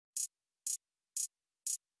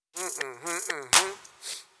Yeah.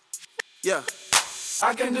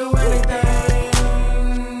 I can do anything.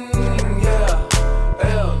 Yeah.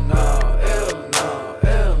 Hell no. Hell no.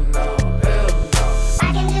 Hell no. Hell no.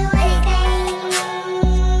 I can do anything.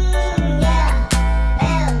 Yeah.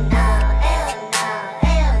 Hell no. Hell no.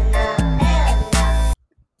 Hell no. Hell no.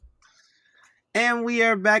 And we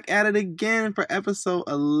are back at it again for episode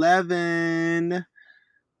 11.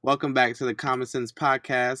 Welcome back to the Common Sense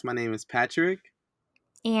Podcast. My name is Patrick.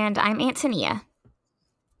 And I'm Antonia.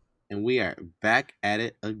 And we are back at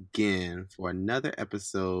it again for another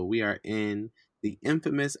episode. We are in the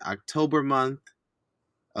infamous October month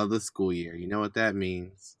of the school year. You know what that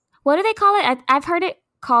means. What do they call it? I've heard it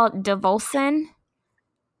called Devolson.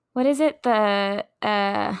 What is it? God,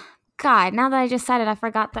 now that I just said it, I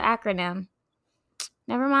forgot the acronym.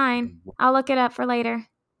 Never mind. I'll look it up for later.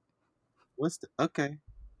 Okay.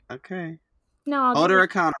 No, I'll Hold give her you-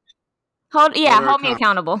 accountable. Hold me accountable.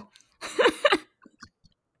 accountable.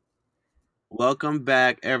 Welcome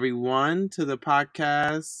back, everyone, to the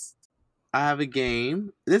podcast. I have a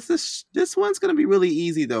game. This one's gonna be really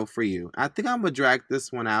easy though for you. I think I'm gonna drag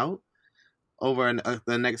this one out over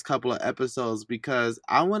the next couple of episodes because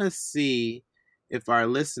I want to see if our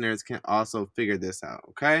listeners can also figure this out.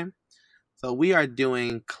 Okay, so we are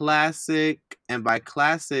doing classic, and by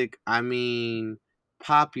classic I mean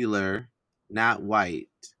popular, not white.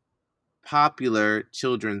 Popular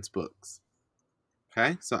children's books.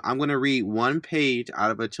 Okay, so I'm going to read one page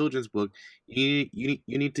out of a children's book. You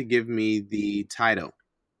need to give me the title.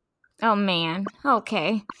 Oh, man.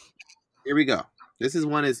 Okay. Here we go. This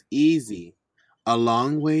one is easy. A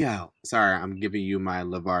Long Way Out. Sorry, I'm giving you my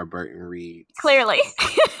LeVar Burton reads. Clearly.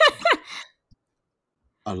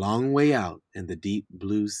 A long way out in the deep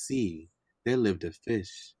blue sea, there lived a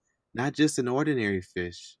fish. Not just an ordinary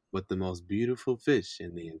fish, but the most beautiful fish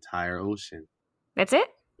in the entire ocean. That's it?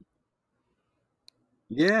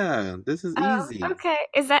 Yeah, this is easy. Okay.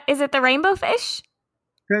 Is it the rainbow fish?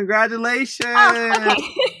 Congratulations! Oh, okay.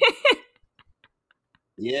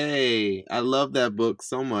 Yay. I love that book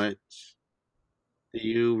so much. Do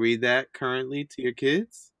you read that currently to your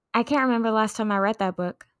kids? I can't remember the last time I read that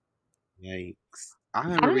book. Yikes. I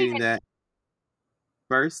remember reading that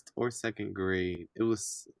first or second grade.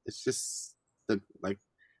 It's just the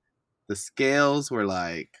scales were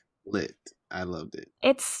like lit. I loved it.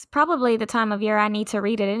 It's probably the time of year I need to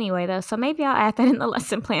read it anyway, though, so maybe I'll add that in the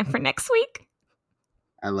lesson plan for next week.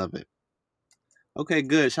 I love it. Okay,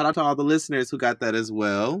 good. Shout out to all the listeners who got that as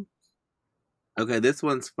well. Okay, this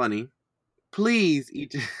one's funny. Please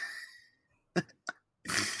eat...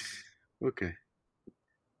 Okay.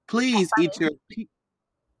 Please eat your...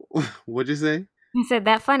 What'd you say? You said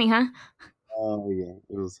that funny, huh? Oh, yeah.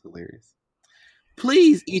 It was hilarious.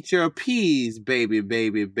 Please eat your peas, baby,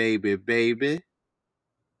 baby, baby, baby.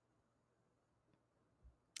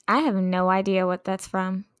 I have no idea what that's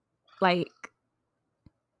from. Like,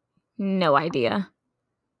 no idea.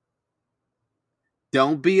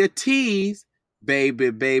 Don't be a tease, baby,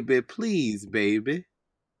 baby, please, baby.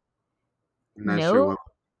 I'm not sure what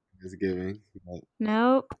it's giving. But...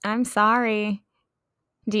 Nope. I'm sorry.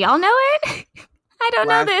 Do y'all know it? I don't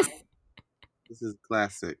know this. This is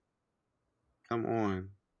classic. Come on.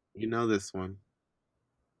 You know this one.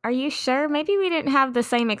 Are you sure? Maybe we didn't have the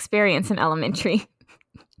same experience in elementary.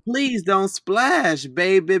 Please don't splash,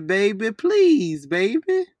 baby, baby, please, baby.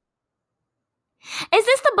 Is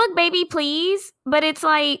this the book Baby Please? But it's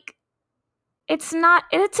like, it's not,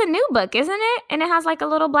 it's a new book, isn't it? And it has like a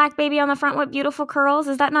little black baby on the front with beautiful curls.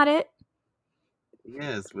 Is that not it?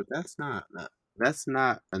 Yes, but that's not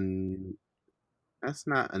a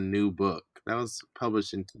new book. That was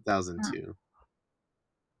published in 2002.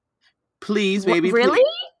 Please, baby, really? please,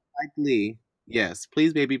 Spike Lee. Yes,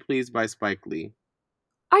 Please, Baby, Please by Spike Lee.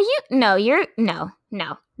 Are you? No.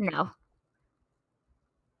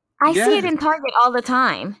 I see it in Target all the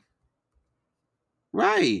time.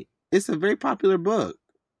 Right. It's a very popular book.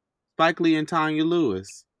 Spike Lee and Tanya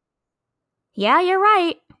Lewis. Yeah, you're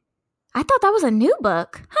right. I thought that was a new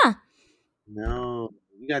book. Huh. No,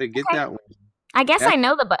 you got to get that one. I guess I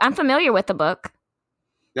know the book. I'm familiar with the book.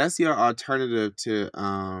 That's your alternative to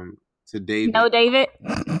David. No, David.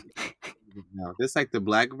 No, this is like the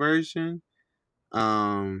black version.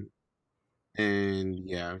 And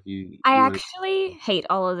yeah, I actually hate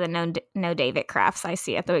all of the no David crafts I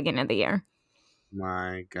see at the beginning of the year.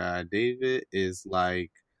 My God, David is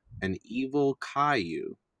like an evil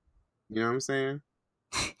Caillou. You know what I'm saying?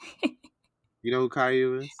 You know who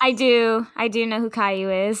Caillou is? I do know who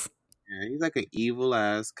Caillou is. Yeah, he's like an evil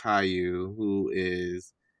ass Caillou who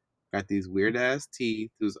is got these weird ass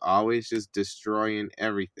teeth, who's always just destroying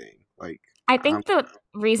everything. Like I think the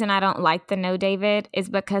reason I don't like the No David is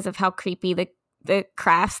because of how creepy the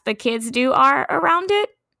crafts the kids do are around it.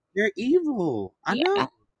 They're evil. I know. Yeah.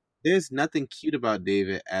 There's nothing cute about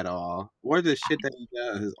David at all, or the shit that he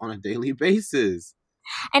does on a daily basis.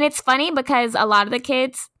 And it's funny because a lot of the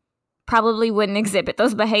kids probably wouldn't exhibit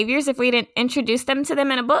those behaviors if we didn't introduce them to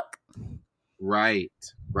them in a book. Right.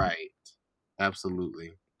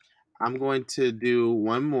 Absolutely. I'm going to do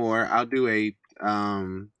one more. I'll do a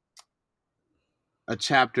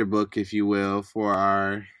chapter book, if you will, for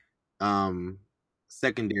our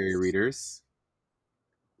secondary readers.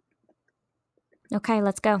 Okay,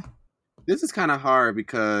 let's go. This is kind of hard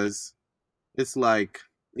because it's like,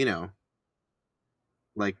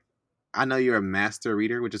 like, I know you're a master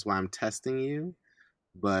reader, which is why I'm testing you,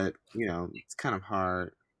 but, it's kind of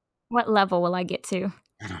hard. What level will I get to?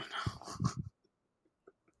 I don't know.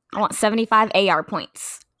 I want 75 AR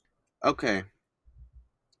points. Okay.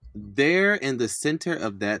 There in the center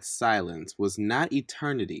of that silence was not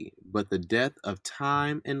eternity, but the death of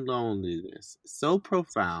time and loneliness, so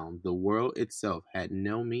profound the world itself had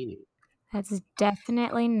no meaning. That's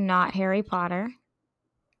definitely not Harry Potter.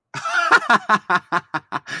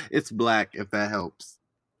 It's black, if that helps.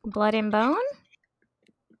 Blood and Bone?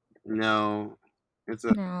 No. It's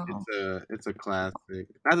No. a classic.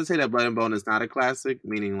 Not to say that Blood and Bone is not a classic,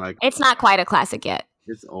 meaning like It's not quite a classic yet.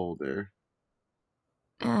 it's older.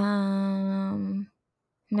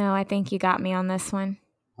 No, I think you got me on this one.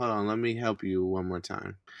 Hold on, let me help you one more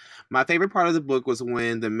time. My favorite part of the book was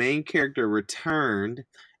when the main character returned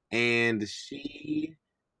and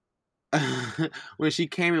when she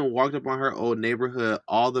came and walked up on her old neighborhood,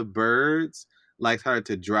 all the birds started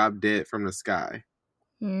to drop dead from the sky.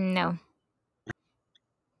 No.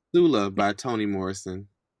 Sula by Toni Morrison.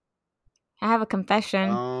 I have a confession.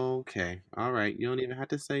 Okay. All right. You don't even have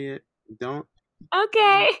to say it. Don't.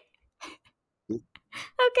 Okay.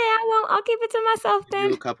 Okay, I won't. I'll keep it to myself Give then.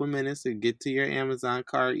 you a couple minutes to get to your Amazon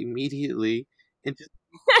cart immediately and just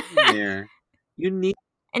put it in there. You need.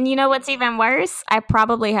 And you know what's even worse? I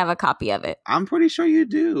probably have a copy of it. I'm pretty sure you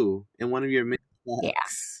do in one of your mini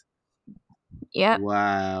packs. Yep.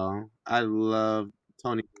 Wow. I love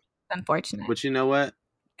Toni. Unfortunate. But you know what?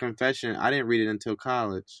 Confession, I didn't read it until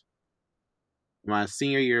college. My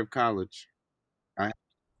senior year of college.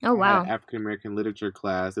 Oh, I had wow. an African American literature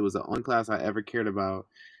class. It was the only class I ever cared about.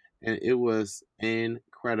 And it was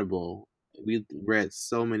incredible. We read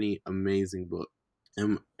so many amazing books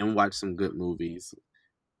and watched some good movies.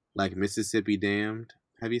 Like Mississippi Damned.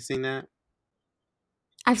 Have you seen that?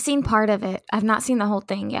 I've seen part of it. I've not seen the whole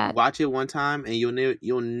thing yet. Watch it one time and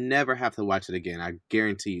you'll never have to watch it again. I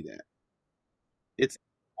guarantee you that. It's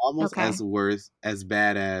almost as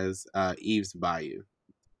bad as Eve's Bayou.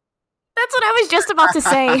 That's what I was just about to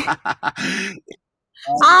say.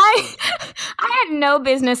 I had no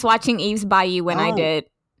business watching Eve's Bayou when I did.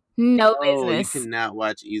 No business. You cannot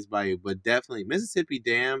watch Eve's Bayou, but definitely Mississippi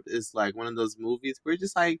Damned is like one of those movies where you're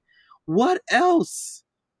just like, what else?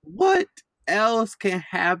 What else can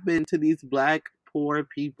happen to these black poor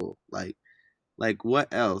people? Like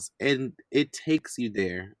what else? And it takes you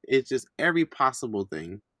there. It's just every possible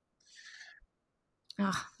thing.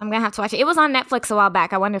 Oh, I'm going to have to watch it. It was on Netflix a while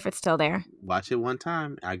back. I wonder if it's still there. Watch it one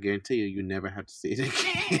time. I guarantee you never have to see it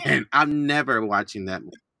again. I'm never watching that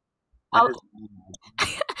movie. I'll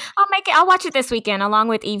watch it this weekend along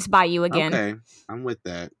with Eve's Bayou again. Okay, I'm with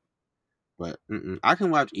that. But I can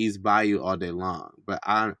watch Eve's Bayou all day long. But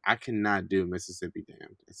I cannot do Mississippi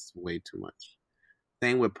Damned. It's way too much.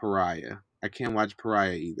 Same with Pariah. I can't watch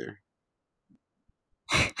Pariah either.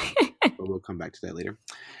 But we'll come back to that later.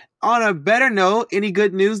 On a better note, any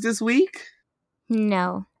good news this week?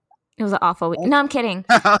 No. It was an awful week. No, I'm kidding.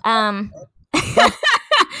 I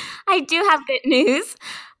do have good news.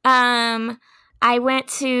 I went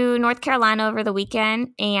to North Carolina over the weekend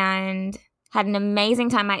and had an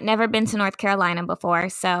amazing time. I'd never been to North Carolina before,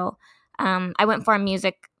 so I went for a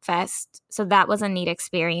music fest. So that was a neat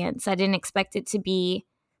experience. I didn't expect it to be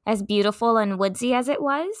as beautiful and woodsy as it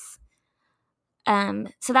was.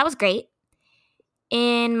 So that was great.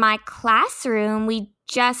 In my classroom, we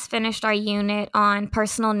just finished our unit on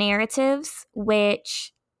personal narratives,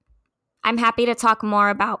 which I'm happy to talk more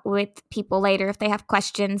about with people later if they have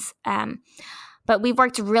questions. But we've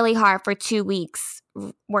worked really hard for 2 weeks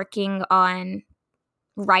working on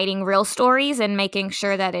writing real stories and making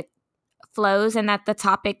sure that it flows and that the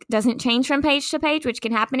topic doesn't change from page to page, which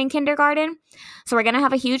can happen in kindergarten. So we're going to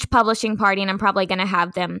have a huge publishing party, and I'm probably going to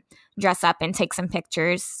have them dress up and take some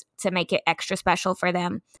pictures to make it extra special for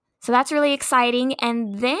them. So that's really exciting.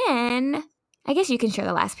 And then I guess you can share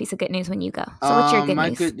the last piece of good news when you go. So what's your good news?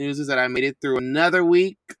 My good news is that I made it through another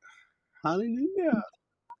week. Hallelujah.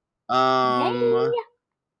 Yay!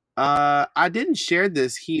 I didn't share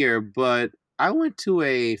this here, but I went to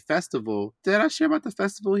a festival. Did I share about the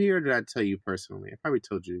festival here, or did I tell you personally? I probably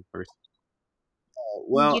told you personally.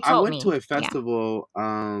 Well, You I told went to me. a Yeah. festival,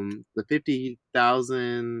 the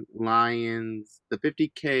 50,000 Lions, the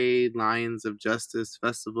 50K Lions of Justice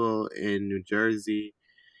Festival in New Jersey.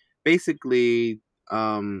 Basically,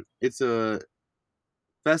 it's a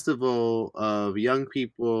festival of young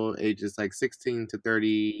people ages like 16 to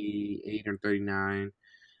 38 or 39,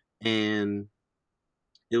 and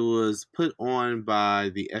it was put on by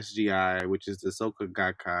the SGI, which is the Soka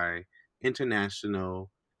Gakkai International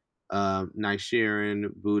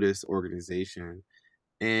Nichiren Buddhist organization.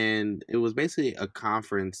 And it was basically a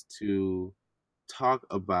conference to talk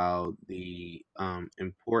about the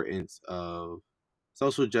importance of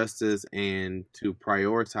social justice and to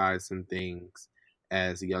prioritize some things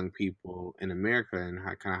as young people in America, and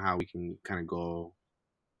how we can kind of go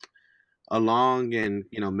along and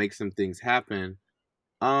make some things happen.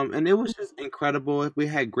 And it was just incredible. We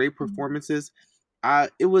had great performances.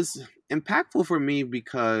 It was impactful for me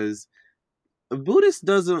because Buddhists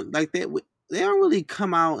doesn't like they don't really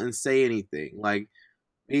come out and say anything. Like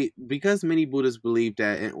because many Buddhists believe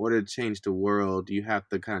that in order to change the world, you have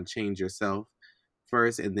to kind of change yourself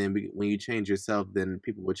first, and then when you change yourself, then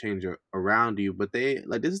people will change around you. But they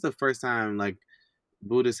like this is the first time like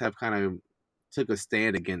Buddhists have kind of took a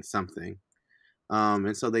stand against something.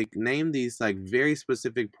 And so they named these like very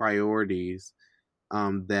specific priorities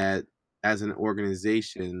that as an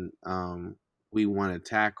organization we want to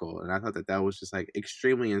tackle. And I thought that that was just like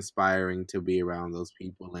extremely inspiring to be around those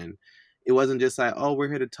people. And it wasn't just like, oh, we're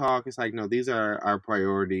here to talk. It's like, no, these are our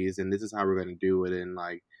priorities and this is how we're going to do it. And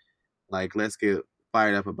like let's get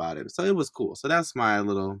fired up about it. So it was cool. So that's my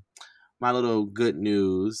little good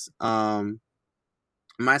news.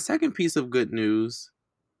 My second piece of good news,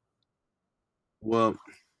 well,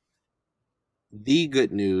 the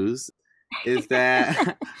good news is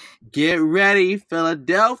that get ready,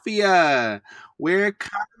 Philadelphia. We're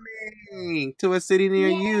coming to a city near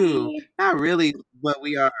you. Yay! Not really, but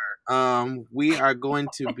we are. We are going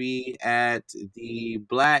to be at the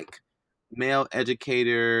Black Male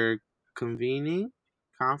Educator Convening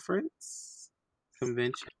Conference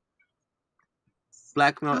Convention.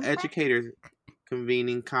 Black Male Conference? Educator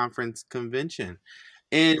Convening Conference Convention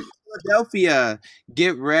in Philadelphia.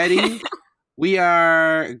 Get ready. We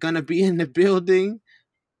are gonna be in the building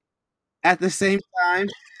at the same time.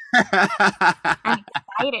 I'm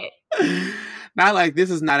excited. Not like this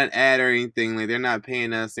is not an ad or anything. Like they're not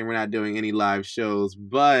paying us and we're not doing any live shows,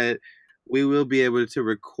 but we will be able to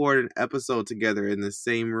record an episode together in the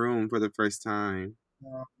same room for the first time.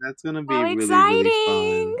 That's gonna be How really, exciting!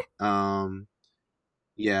 really fun.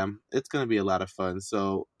 Yeah, it's gonna be a lot of fun.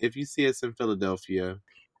 So if you see us in Philadelphia,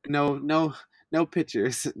 no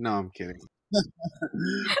pictures. No, I'm kidding.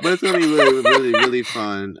 But it's gonna be really, really, really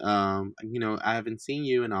fun. I haven't seen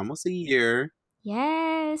you in almost a year.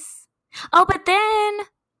 Yes. Oh, but then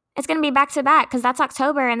it's going to be back to back because that's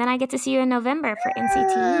October, and then I get to see you in November for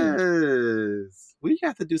NCTU. Yes. We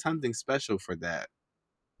have to do something special for that.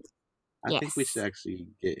 I think we Yes. should actually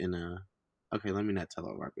get in a. Okay, let me not tell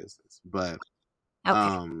all our business, but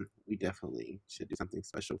Okay. we definitely should do something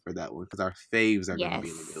special for that one because our faves are going to be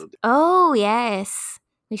in the Yes. building. Oh, yes.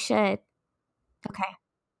 We should. Okay.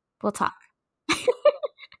 We'll talk.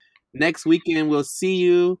 Next weekend, we'll see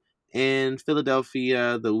you in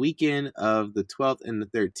Philadelphia the weekend of the 12th and the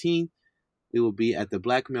 13th. We will be at the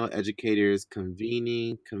Black Male Educators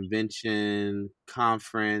Convening Convention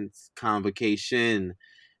Conference Convocation.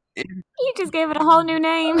 You just gave it a whole new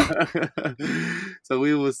name. So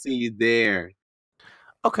we will see you there.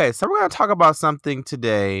 Okay, so we're going to talk about something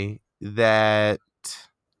today that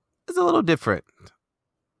is a little different, a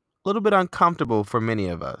little bit uncomfortable for many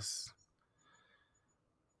of us.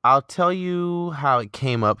 I'll tell you how it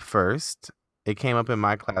came up first. It came up in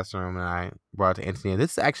my classroom and I brought it to Antonia.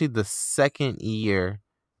 This is actually the second year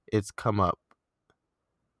it's come up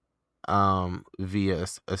via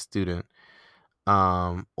a student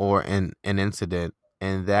or an incident.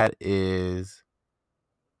 And that is,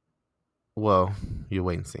 well, you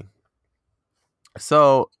wait and see.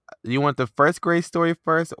 So you want the first grade story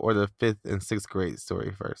first or the 5th and 6th grade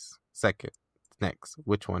story first? Second. Next.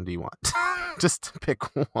 Which one do you want? Just pick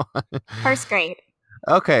one. First grade.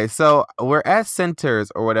 Okay, so we're at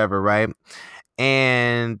Centers or whatever, right?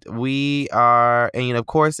 And we are, and of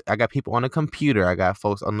course, I got people on the computer. I got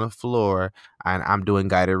folks on the floor, and I'm doing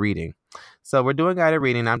guided reading. So we're doing guided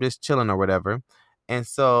reading. I'm just chilling or whatever. And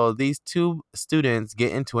so these two students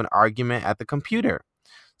get into an argument at the computer.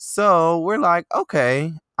 So we're like,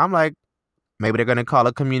 okay. I'm like, Maybe they're gonna call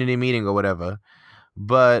a community meeting or whatever.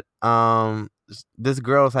 But this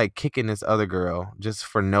girl is like kicking this other girl just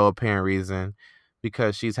for no apparent reason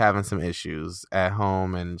because she's having some issues at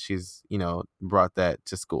home and she's, brought that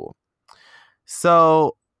to school.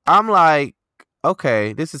 So I'm like,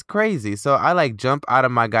 okay, this is crazy. So I like jump out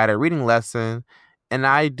of my guided reading lesson and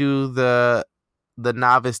I do the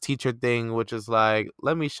novice teacher thing, which is like,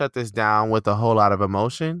 let me shut this down with a whole lot of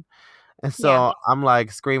emotion. And Yeah. so I'm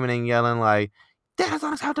like screaming and yelling like, that is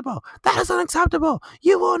unacceptable. That is unacceptable.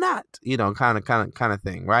 You will not, kind of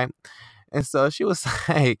thing, right? And so she was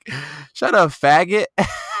like, shut up, faggot.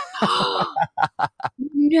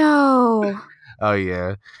 No. Oh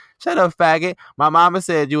yeah. Shut up, faggot. My mama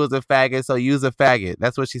said you was a faggot, so you's a faggot.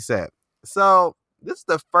 That's what she said. So this is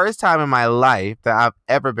the first time in my life that I've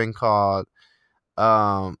ever been called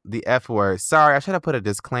the F word. Sorry, I should have put a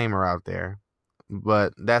disclaimer out there.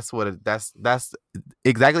 But that's that's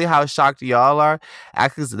exactly how shocked y'all are.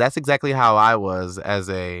 Actually, that's exactly how I was as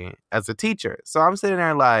a teacher. So I'm sitting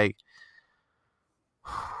there like,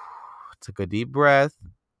 took a deep breath,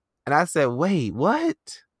 and I said, "Wait,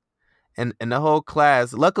 what?" And the whole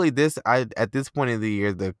class. Luckily, at this point in the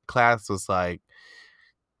year, the class was like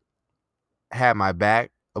had my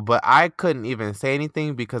back, but I couldn't even say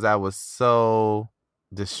anything because I was so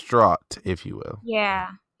distraught, if you will. Yeah.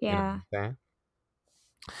 You know what Yeah. I'm saying?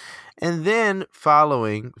 And then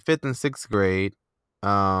following 5th and 6th grade,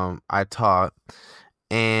 I taught,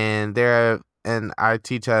 and I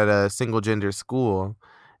teach at a single gender school,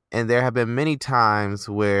 and there have been many times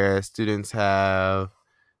where students have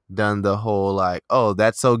done the whole like, oh,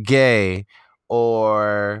 that's so gay,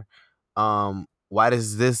 or why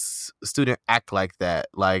does this student act like that?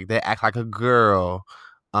 Like they act like a girl.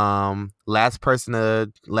 Last person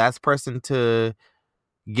to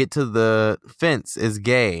get to the fence is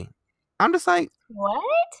gay. I'm just like, What?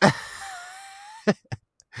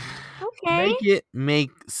 Okay. make it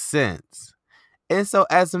make sense. And so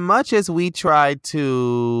as much as we try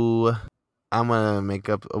to, I'm going to make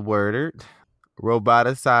up a word,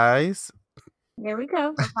 roboticize. There we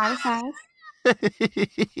go. Roboticize.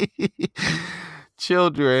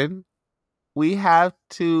 Children, we have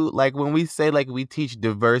to, like when we say like we teach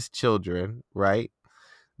diverse children, right?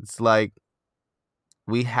 It's like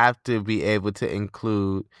we have to be able to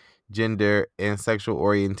include gender and sexual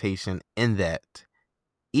orientation in that,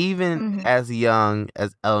 even as young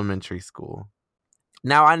as elementary school.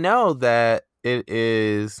 Now, I know that it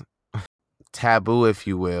is taboo, if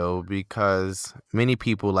you will, because many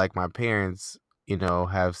people, like my parents,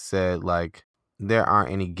 have said, like, there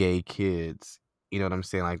aren't any gay kids. You know what I'm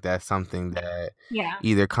saying? Like, that's something that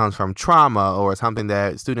either comes from trauma or something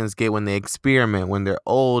that students get when they experiment when they're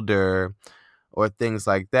older or things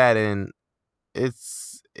like that. And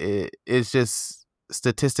it's just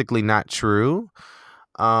statistically not true.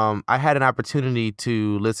 I had an opportunity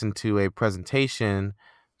to listen to a presentation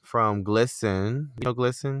from GLSEN. You know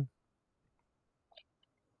GLSEN?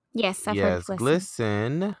 Yes, I've heard of GLSEN.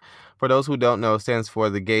 GLSEN, for those who don't know, stands for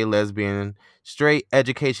the Gay, Lesbian, Straight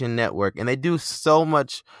Education Network. And they do so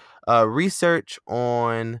much research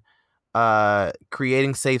on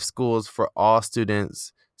creating safe schools for all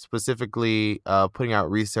students, specifically putting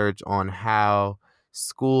out research on how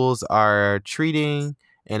schools are treating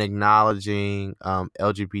and acknowledging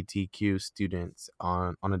LGBTQ students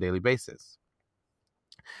on a daily basis.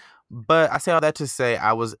 But I say all that to say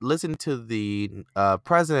I was listening to the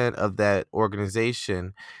president of that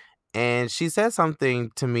organization, and she said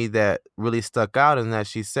something to me that really stuck out, and that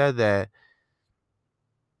she said that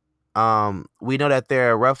we know that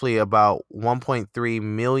there are roughly about 1.3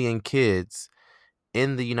 million kids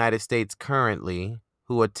in the United States currently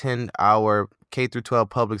who attend our K through 12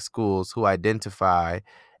 public schools who identify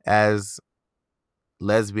as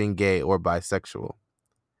lesbian, gay, or bisexual.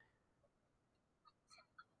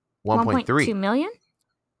 1.2 million?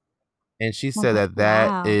 And she said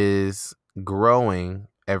that is growing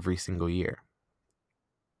every single year.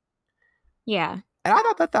 Yeah. And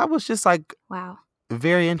I thought that was just like, wow,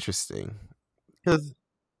 very interesting. Because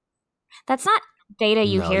that's not data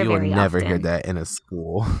you hear very often. You'll never hear that in a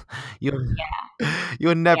school.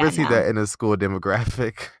 You'll never see that in a school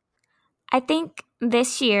demographic. I think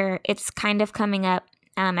this year it's kind of coming up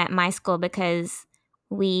at my school because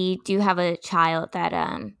we do have a child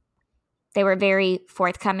that they were very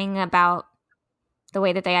forthcoming about the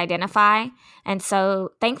way that they identify. And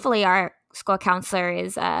so thankfully our school counselor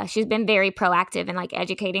is she's been very proactive in like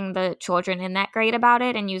educating the children in that grade about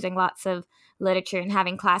it and using lots of literature and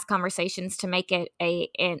having class conversations to make it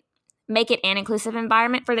an inclusive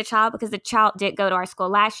environment for the child, because the child did go to our school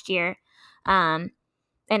last year and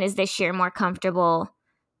is this year more comfortable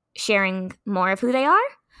sharing more of who they are.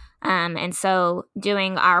 And so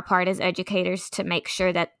doing our part as educators to make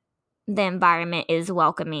sure that the environment is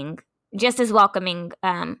welcoming, just as welcoming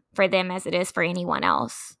for them as it is for anyone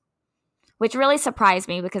else, which really surprised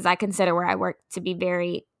me because I consider where I work to be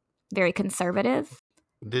very, very conservative.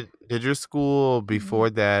 Did your school, before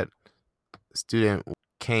that student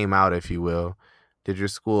came out, if you will, did your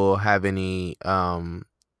school have any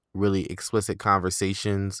really explicit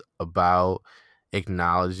conversations about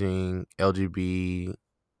acknowledging LGBT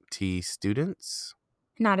students?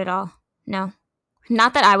 Not at all. No.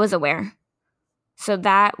 Not that I was aware. So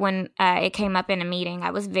that when it came up in a meeting,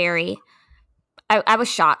 I was I was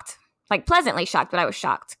shocked. Like pleasantly shocked, but I was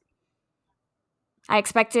shocked. I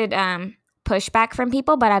expected pushback from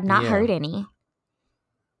people, but I've not heard any.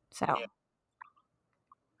 So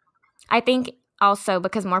I think also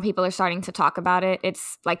because more people are starting to talk about it,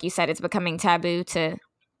 it's like you said, it's becoming taboo to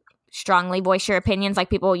strongly voice your opinions like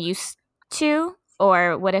people used to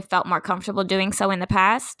or would have felt more comfortable doing so in the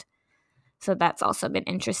past. So that's also been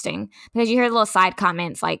interesting because you hear little side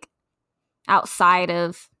comments like outside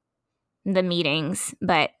of the meetings,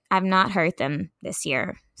 but I've not heard them this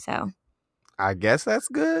year. So I guess that's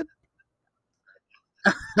good.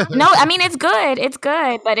 no, I mean it's good. It's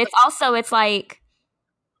good, but it's like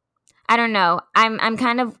I don't know. I'm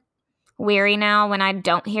kind of weary now when I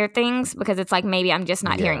don't hear things because it's like maybe I'm just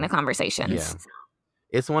not hearing the conversations. Yeah.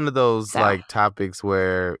 It's one of those like topics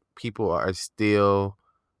where people are still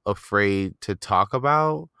afraid to talk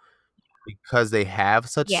about because they have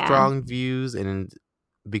such strong views and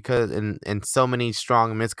because and so many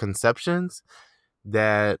strong misconceptions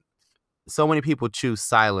that so many people choose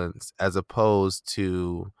silence as opposed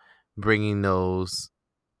to bringing those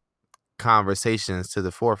conversations to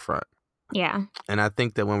the forefront. Yeah. And I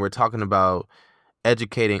think that when we're talking about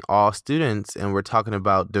educating all students and we're talking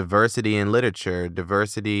about diversity in literature,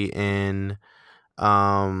 diversity in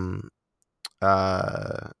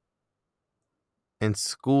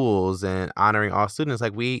schools and honoring all students,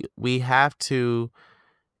 like we have to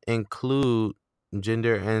include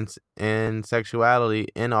gender and sexuality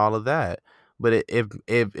in all of that. But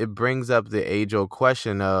it brings up the age-old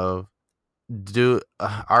question of do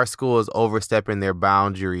our schools overstepping their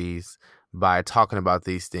boundaries by talking about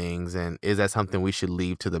these things, and is that something we should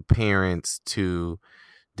leave to the parents to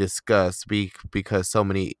discuss because so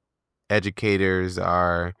many educators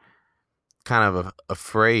are kind of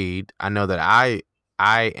afraid. I know that I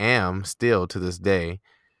am still to this day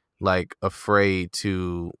like afraid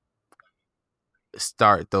to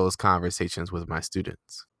start those conversations with my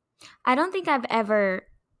students. I don't think I've ever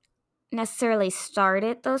necessarily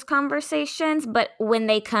started those conversations, but when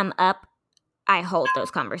they come up, I hold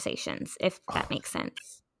those conversations, if that makes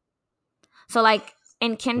sense. So like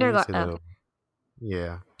in kindergarten,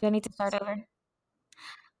 yeah. Do I need to start over?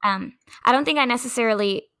 I don't think I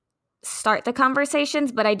necessarily start the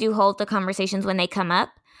conversations, but I do hold the conversations when they come up.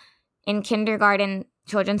 In kindergarten,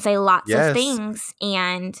 children say lots of things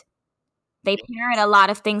and they parrot a lot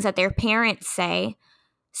of things that their parents say.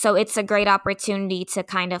 So it's a great opportunity to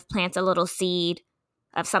kind of plant a little seed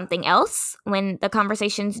of something else when the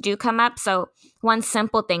conversations do come up. So one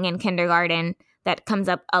simple thing in kindergarten that comes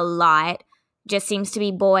up a lot just seems to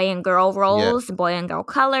be boy and girl roles, boy and girl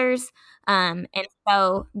colors. And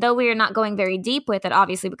so though we're not going very deep with it,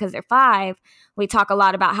 obviously because they're 5, we talk a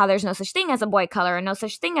lot about how there's no such thing as a boy color or no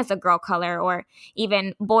such thing as a girl color, or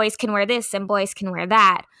even boys can wear this and boys can wear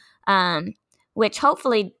that, which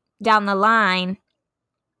hopefully down the line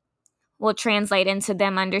will translate into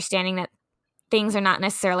them understanding that things are not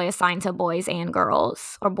necessarily assigned to boys and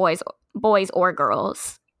girls or boys or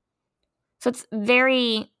girls. So it's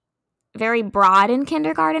very, very broad in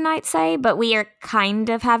kindergarten, I'd say, but we are kind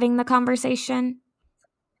of having the conversation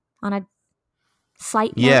on a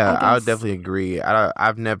slight note, Yeah, I guess. I would definitely agree.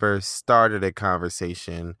 I've never started a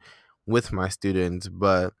conversation with my students,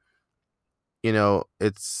 but you know,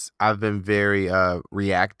 I've been very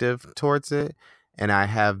reactive towards it, and I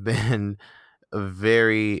have been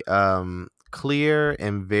very clear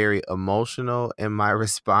and very emotional in my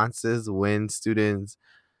responses when students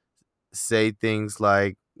say things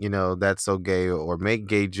like, you know, that's so gay, or make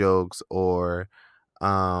gay jokes, or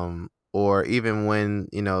even when,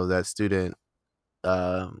 you know, that student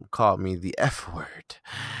called me the F word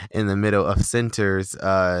in the middle of centers,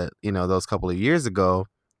 you know, those couple of years ago,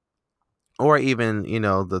 or even, you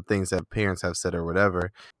know, the things that parents have said or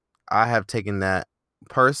whatever. I have taken that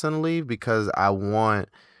personally because I want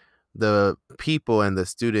the people and the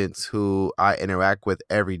students who I interact with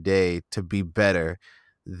every day to be better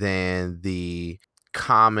than the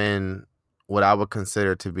common, what I would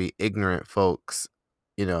consider to be ignorant folks,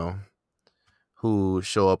 you know, who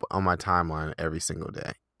show up on my timeline every single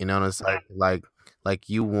day. You know, and it's like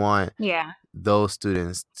you want Yeah. those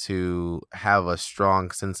students to have a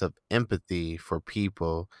strong sense of empathy for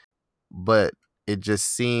people, but it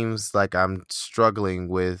just seems like I'm struggling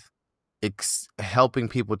with helping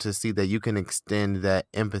people to see that you can extend that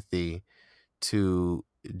empathy to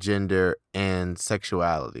gender and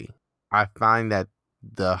sexuality. I find that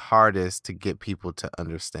the hardest to get people to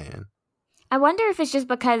understand. I wonder if it's just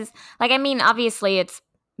because, like, I mean, obviously it's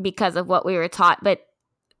because of what we were taught, but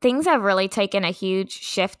things have really taken a huge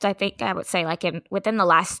shift, I think I would say, like within the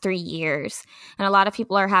last 3 years. And a lot of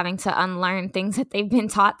people are having to unlearn things that they've been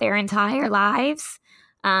taught their entire lives.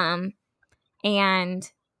 And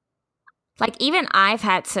like even I've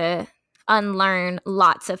had to unlearn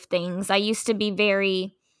lots of things. I used to be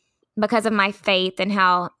because of my faith and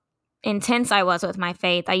how intense I was with my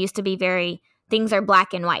faith, I used to be things are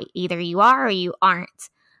black and white. Either you are or you aren't.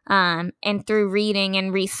 And through reading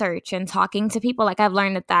and research and talking to people, like I've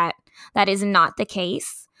learned that is not the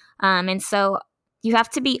case. And so you have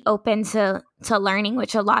to be open to learning,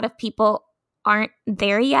 which a lot of people aren't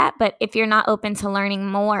there yet. But if you're not open to learning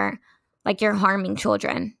more, like you're harming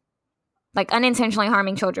children, like unintentionally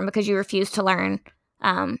harming children because you refuse to learn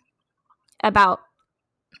about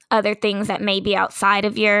other things that may be outside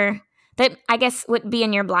of that I guess would be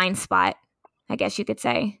in your blind spot, I guess you could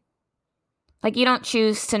say. Like you don't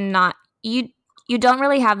choose to not, you don't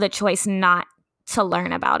really have the choice not to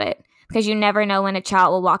learn about it because you never know when a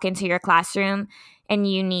child will walk into your classroom and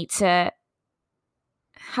you need to,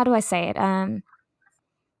 how do I say it?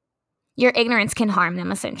 Your ignorance can harm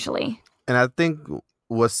them essentially. And I think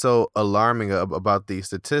what's so alarming about these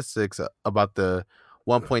statistics about the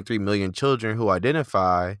 1.3 million children who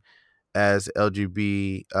identify as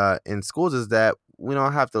LGBT in schools is that we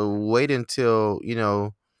don't have to wait until,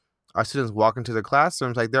 our students walk into the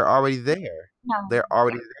classrooms. Like they're already there. No. They're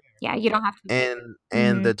already there. Yeah, you don't have to.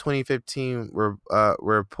 And the 2015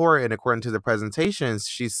 report, and according to the presentations,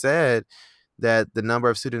 she said that the number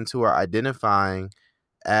of students who are identifying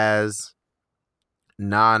as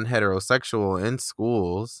non-heterosexual in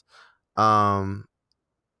schools are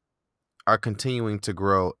continuing to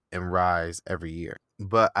grow and rise every year.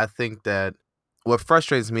 But I think that what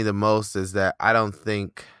frustrates me the most is that I don't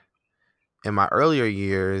think in my earlier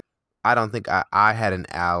years, I don't think I had an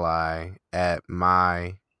ally at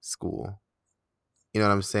my school. You know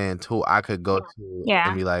what I'm saying? Who I could go to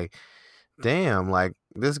and be like, damn, like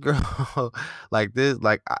this girl, like this,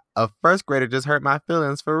 like a first grader just hurt my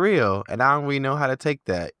feelings for real. And I don't really know how to take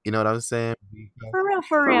that. You know what I'm saying?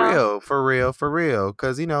 For real.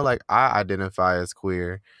 Cause like I identify as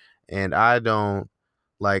queer and I don't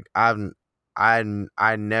like,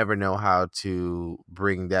 I never know how to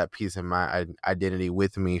bring that piece of my identity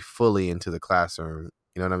with me fully into the classroom.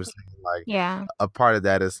 You know what I'm saying? Like, a part of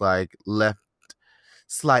that is like left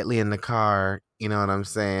slightly in the car. You know what I'm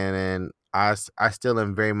saying? And I still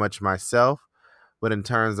am very much myself, but in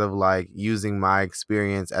terms of like using my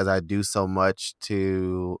experience as I do so much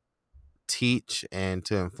to teach and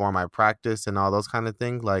to inform my practice and all those kind of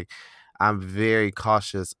things, like I'm very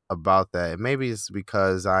cautious about that. And maybe it's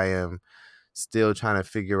because I am still trying to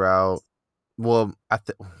figure out, well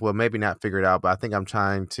maybe not figure it out, but I think I'm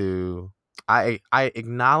trying to, I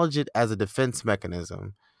acknowledge it as a defense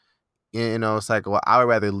mechanism. It's like, well, I would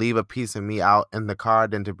rather leave a piece of me out in the car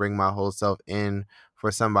than to bring my whole self in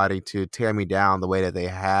for somebody to tear me down the way that they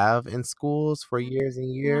have in schools for years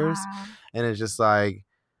and years. Wow. And it's just like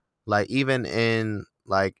even in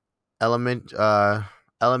like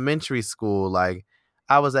elementary school, like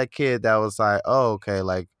I was that kid that was like, oh, okay,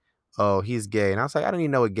 like, oh, he's gay. And I was like, I didn't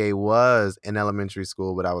even know what gay was in elementary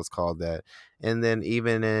school, but I was called that. And then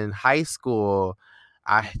even in high school,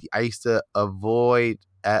 I used to avoid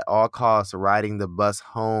at all costs riding the bus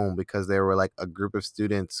home because there were like a group of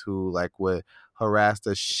students who like would harass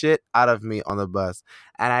the shit out of me on the bus.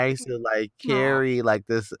 And I used to like carry like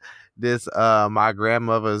this my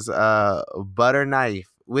grandmother's butter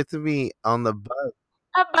knife with me on the bus.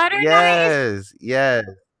 A butter knife? Yes.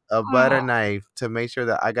 A butter knife to make sure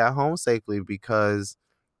that I got home safely because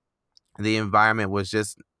the environment was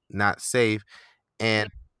just not safe.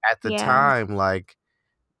 And at the time, like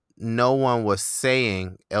no one was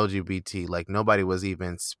saying LGBT, like nobody was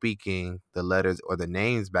even speaking the letters or the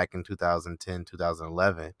names back in 2010,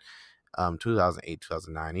 2011, 2008,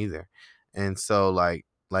 2009 either. And so like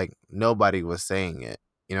nobody was saying it,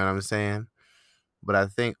 you know what I'm saying? But I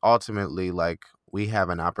think ultimately like we have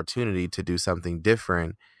an opportunity to do something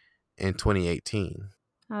different in 2018.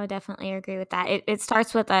 I would definitely agree with that. It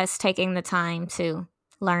starts with us taking the time to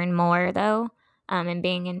learn more though, and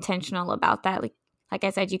being intentional about that. Like I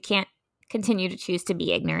said, you can't continue to choose to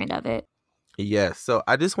be ignorant of it. Yes. So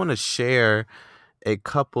I just want to share a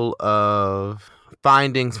couple of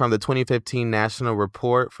findings from the 2015 national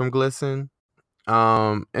report from GLSEN.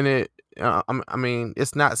 And I mean,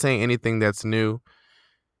 it's not saying anything that's new.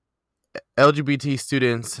 LGBT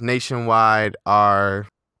students nationwide are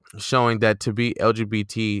showing that to be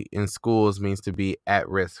LGBT in schools means to be at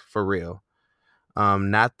risk for real.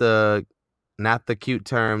 Not the cute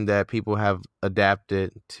term that people have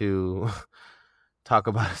adapted to talk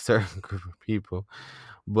about a certain group of people,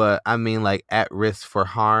 but I mean like at risk for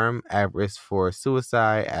harm, at risk for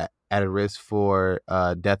suicide, at a risk for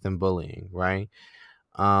death and bullying, right?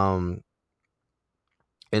 And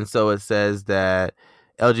so it says that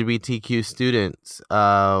LGBTQ students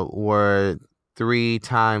were 3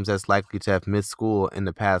 times as likely to have missed school in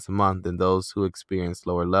the past month than those who experienced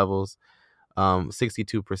lower levels,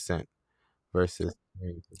 62% versus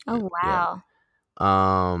 30%. Oh, Yeah.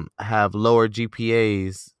 wow. Have lower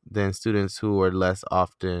GPAs than students who are less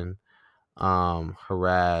often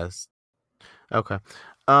harassed. Okay.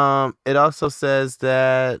 It also says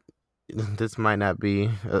that this might not be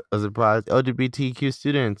a surprise. LGBTQ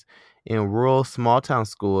students in rural small town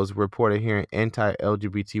schools reported hearing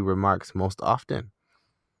anti-LGBT remarks most often,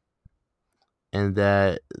 and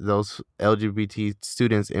that those LGBT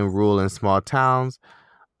students in rural and small towns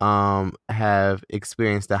have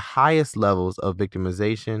experienced the highest levels of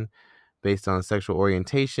victimization based on sexual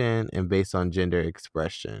orientation and based on gender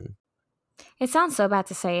expression. It sounds so bad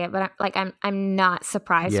to say it, but I'm not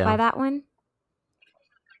surprised by that one.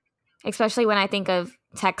 Especially when I think of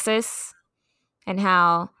Texas and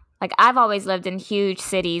how, like, I've always lived in huge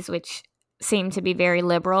cities which seem to be very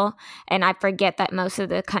liberal, and I forget that most of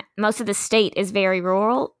the state is very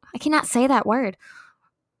rural. I cannot say that word.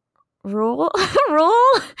 Rural,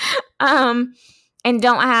 and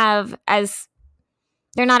don't have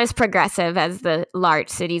they're not as progressive as the large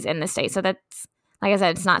cities in the state. So that's, like I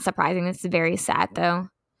said, it's not surprising. It's very sad though,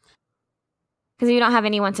 because they don't have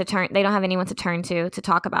anyone to turn to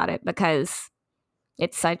talk about it, because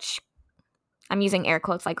it's such, I'm using air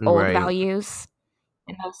quotes, like old values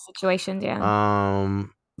in those situations. Yeah.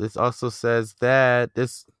 This also says that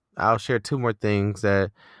I'll share 2 more things that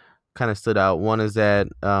kind of stood out. One is that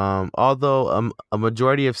although a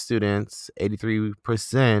majority of students,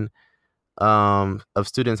 83%, of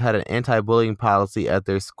students had an anti-bullying policy at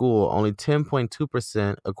their school, only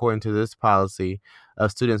 10.2%, according to this policy,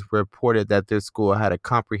 of students reported that their school had a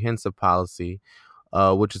comprehensive policy,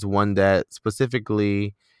 which is one that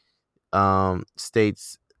specifically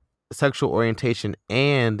states sexual orientation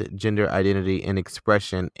and gender identity and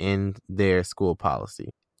expression in their school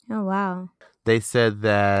policy. Oh, wow. They said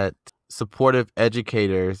that supportive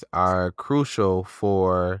educators are crucial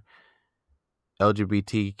for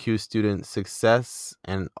LGBTQ students' success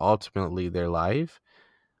and ultimately their life.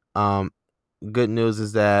 Good news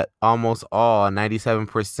is that almost all,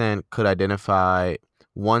 97%, could identify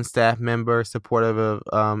one staff member supportive of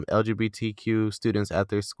LGBTQ students at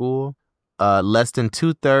their school. Less than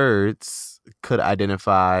 2/3 could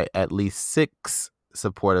identify at least 6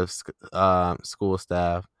 supportive school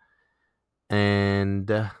staff, and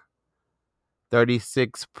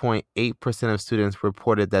 36.8% of students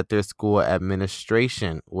reported that their school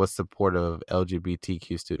administration was supportive of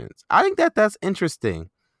LGBTQ students. I think that's interesting.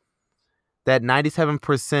 That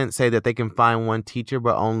 97% say that they can find one teacher,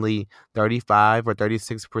 but only 35 or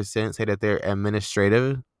 36% say that their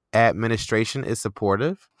administration is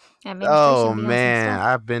supportive. Oh man,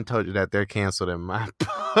 I've been told you that they're canceled in my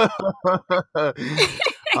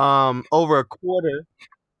over a quarter.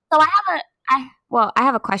 So I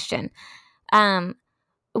have a question.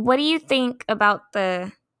 What do you think about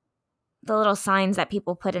the little signs that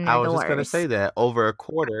people put in their doors? I was just going to say that over a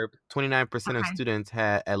quarter, 29% of students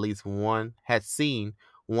had seen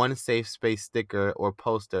one safe space sticker or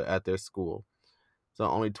poster at their school. So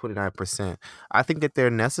only 29%. I think that they're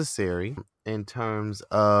necessary in terms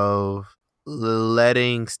of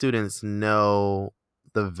letting students know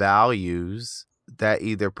the values that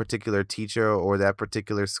either particular teacher or that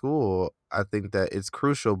particular school. I think that it's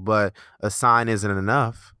crucial, but a sign isn't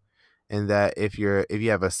enough. And that if you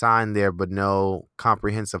have a sign there but no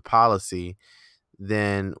comprehensive policy,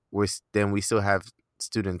 then we still have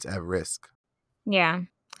students at risk. Yeah,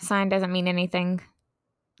 sign doesn't mean anything.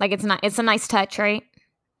 Like, it's a nice touch, right?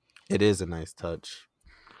 It is a nice touch,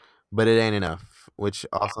 but it ain't enough, which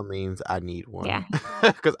also means I need one. Yeah,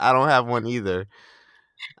 because I don't have one either.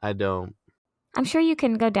 I don't. I'm sure you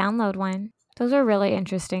can go download one. Those are really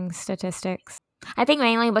interesting statistics. I think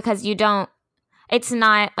mainly because it's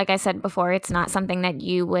not, like I said before, it's not something that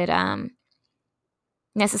you would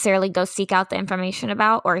necessarily go seek out the information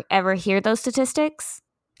about or ever hear those statistics.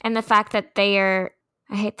 And the fact that they are,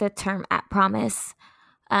 I hate the term at promise,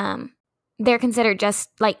 they're considered just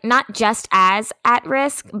like not just as at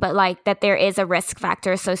risk, but like that there is a risk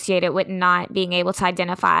factor associated with not being able to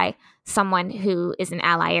identify someone who is an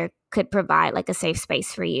ally or could provide like a safe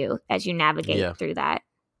space for you as you navigate through that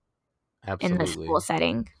in the school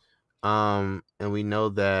setting. And we know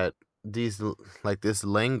that these like this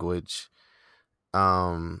language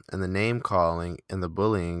and the name calling and the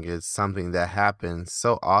bullying is something that happens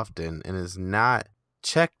so often and is not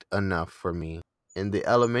checked enough for me. In the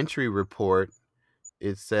elementary report,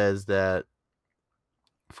 it says that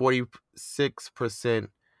 46%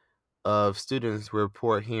 of students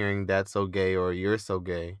report hearing "that's so gay" or "you're so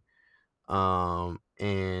gay," and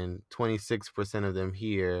 26% of them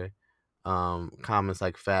hear comments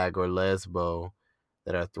like "fag" or "lesbo"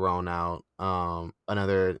 that are thrown out.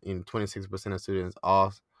 Another 26% of students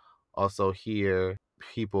also hear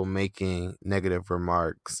people making negative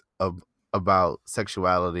remarks about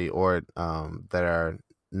sexuality or that are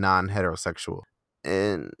non-heterosexual,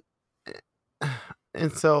 and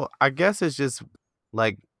so I guess it's just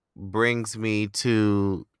like brings me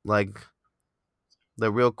to like the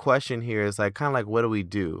real question here is like kind of like what do we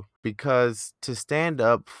do? Because to stand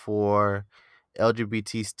up for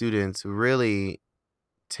LGBT students really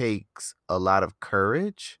takes a lot of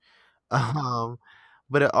courage,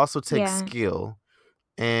 but it also takes skill.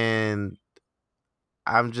 And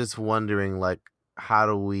I'm just wondering, like, how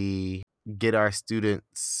do we get our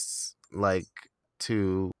students like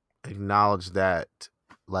to acknowledge that,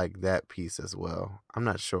 like that piece as well? I'm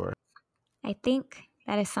not sure. I think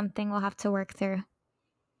that is something we'll have to work through.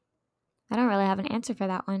 I don't really have an answer for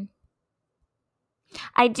that one.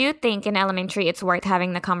 I do think in elementary it's worth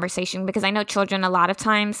having the conversation because I know children a lot of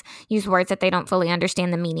times use words that they don't fully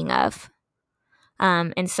understand the meaning of.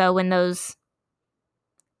 And so when those,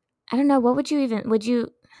 I don't know,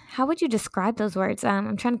 how would you describe those words?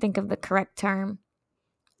 I'm trying to think of the correct term.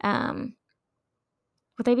 Would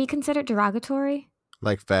they be considered derogatory?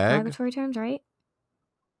 Like fag? Derogatory terms, right?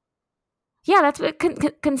 Yeah, that's what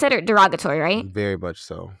considered derogatory, right? Very much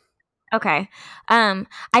so. Okay.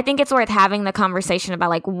 I think it's worth having the conversation about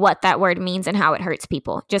like what that word means and how it hurts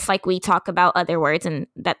people. Just like we talk about other words and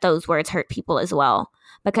that those words hurt people as well.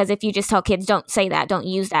 Because if you just tell kids don't say that, don't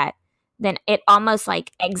use that, then it almost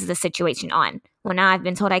like eggs the situation on. Well, now I've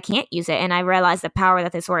been told I can't use it and I realize the power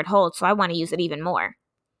that this word holds, so I want to use it even more.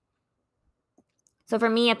 So for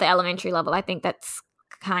me at the elementary level, I think that's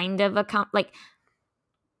kind of like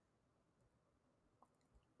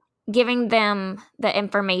giving them the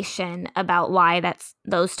information about why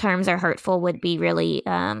those terms are hurtful would be really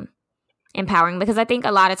empowering, because I think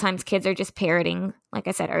a lot of times kids are just parroting, like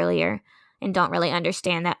I said earlier, and don't really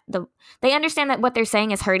understand that they understand that what they're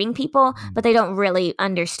saying is hurting people, but they don't really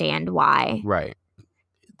understand why. Right.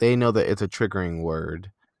 They know that it's a triggering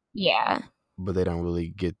word. Yeah. But they don't really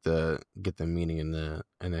get the meaning and the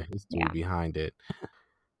history behind it.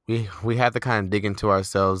 We have to kind of dig into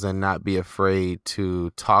ourselves and not be afraid to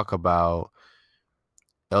talk about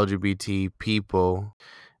LGBT people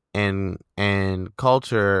and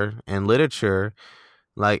culture and literature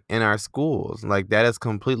like in our schools. Like that is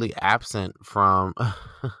completely absent from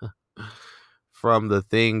from the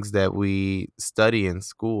things that we study in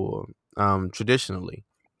school traditionally.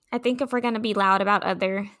 I think if we're going to be loud about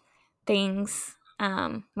other things,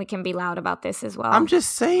 we can be loud about this as well. I'm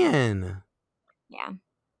just saying. Yeah.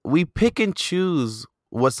 We pick and choose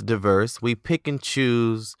what's diverse. We pick and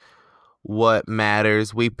choose what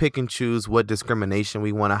matters. We pick and choose what discrimination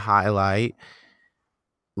we want to highlight.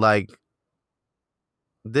 Like,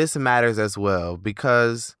 this matters as well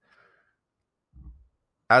because,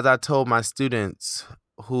 as I told my students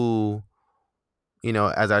who,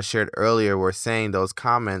 as I shared earlier, were saying those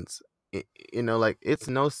comments, like, it's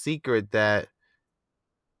no secret that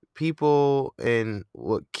people and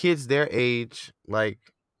kids their age, like,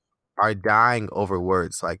 are dying over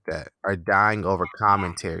words like that, are dying over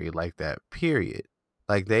commentary like that, period.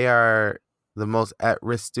 Like, they are the most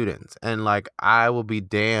at-risk students. And, like, I will be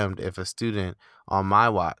damned if a student on my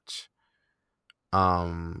watch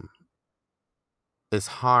is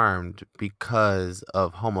harmed because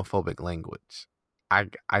of homophobic language. I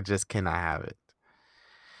just cannot have it.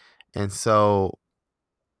 And so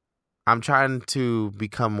I'm trying to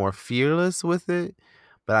become more fearless with it.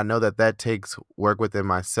 But I know that takes work within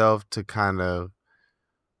myself to kind of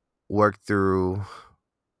work through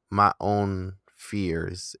my own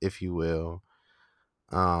fears, if you will.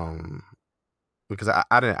 Because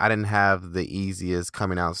I didn't have the easiest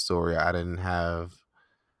coming out story. I didn't have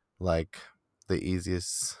like the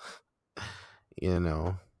easiest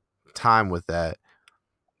time with that.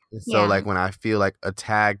 And so Yeah. like when I feel like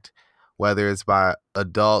attacked, whether it's by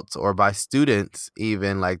adults or by students,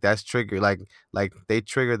 even like that's triggered, like they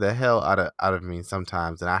trigger the hell out of me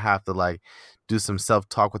sometimes, and I have to like do some self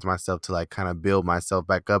talk with myself to like kind of build myself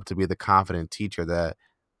back up to be the confident teacher that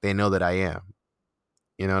they know that I am.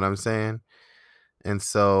 You know what I'm saying? And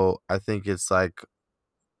so I think it's like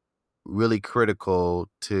really critical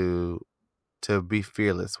to be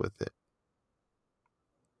fearless with it.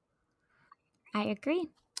 I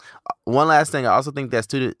agree. One last thing, I also think that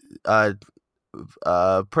student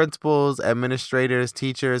principals, administrators,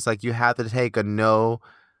 teachers, like you have to take a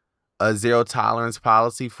zero tolerance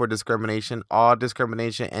policy for discrimination, all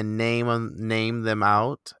discrimination, and name them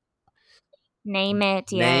out. Name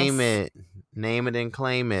it, Name yes. it and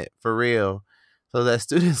claim it for real, so that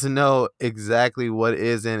students know exactly what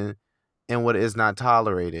is and what is not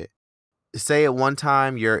tolerated. Say it one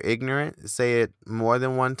time, you're ignorant. Say it more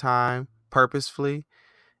than one time, purposefully,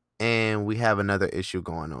 and we have another issue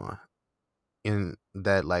going on, and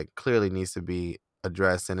that like clearly needs to be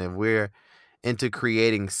addressed. And if we're into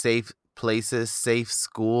creating safe places, safe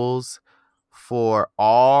schools for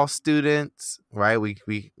all students, right? We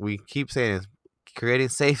keep saying this, creating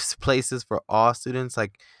safe places for all students,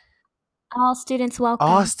 like All students welcome.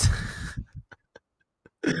 all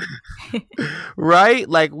right?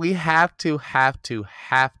 Like we have to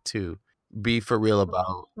be for real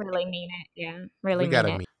about. Really mean it. Yeah. Really We mean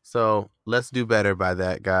gotta it. meet. So let's do better by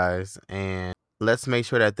that, guys, and let's make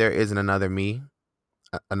sure that there isn't another me,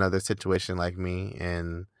 another situation like me,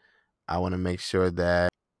 and I want to make sure that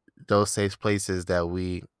those safe places that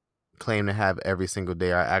we claim to have every single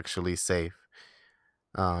day are actually safe,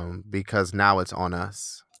 because now it's on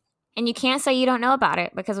us. And you can't say you don't know about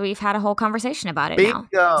it because we've had a whole conversation about it Bingo.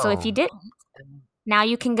 now. So if you didn't, now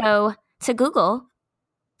you can go to Google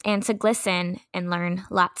and to Glisten and learn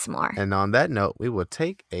lots more. And on that note, we will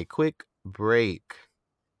take a quick break.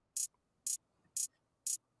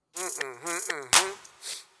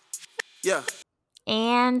 Yeah.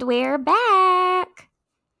 And we're back.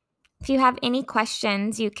 If you have any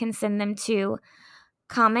questions, you can send them to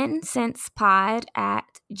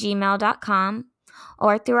commonsensepod@gmail.com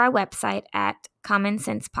or through our website at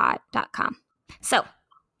commonsensepod.com. So,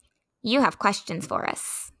 you have questions for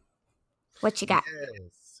us. What you got?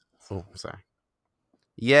 Yes. Oh, sorry.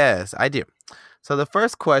 Yes, I do. So the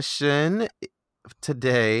first question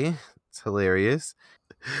today, it's hilarious.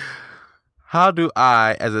 How do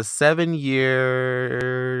I, as a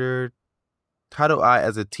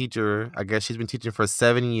teacher, I guess she's been teaching for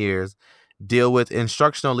 7 years, deal with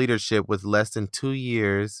instructional leadership with less than 2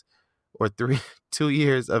 years or 2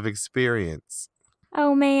 years of experience?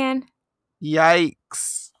 Oh, man.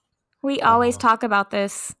 Yikes. We always talk about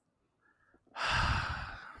this.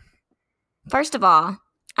 First of all,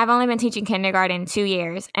 I've only been teaching kindergarten 2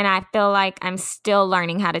 years, and I feel like I'm still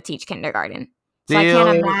learning how to teach kindergarten. So I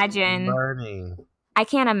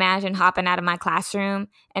can't imagine hopping out of my classroom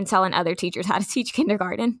and telling other teachers how to teach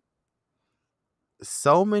kindergarten.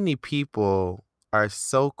 So many people are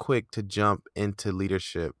so quick to jump into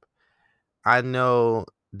leadership. I know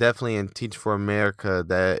definitely in Teach for America,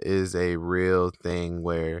 that is a real thing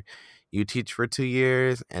where you teach for 2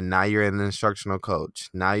 years and now you're an instructional coach.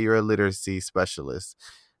 Now you're a literacy specialist.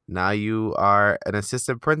 Now you are an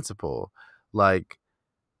assistant principal. Like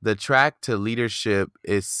the track to leadership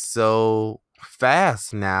is so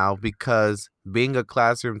fast now because being a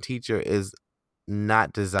classroom teacher is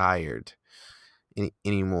not desired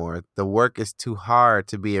anymore. The work is too hard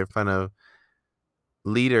to be in front of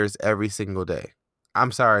leaders every single day.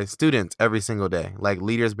 I'm sorry, students every single day. Like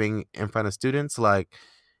leaders being in front of students, like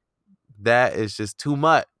that is just too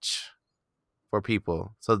much for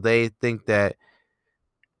people. So they think that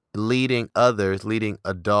leading others, leading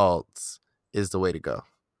adults is the way to go.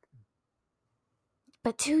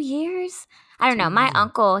 But 2 years? I don't know. My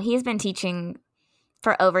uncle, he's been teaching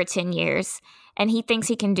for over 10 years, and he thinks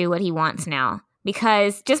he can do what he wants now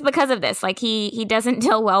because of this. Like he doesn't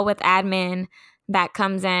deal well with admin that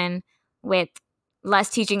comes in with less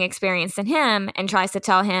teaching experience than him and tries to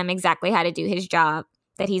tell him exactly how to do his job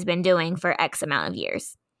that he's been doing for X amount of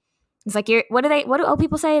years. It's like what do old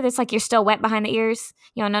people say? It's like you're still wet behind the ears.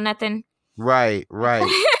 You don't know nothing. Right.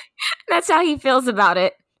 That's how he feels about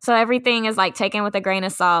it. So everything is like taken with a grain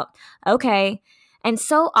of salt. Okay. And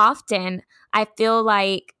so often I feel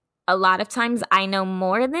like a lot of times I know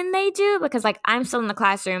more than they do because like I'm still in the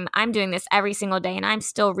classroom. I'm doing this every single day and I'm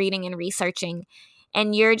still reading and researching.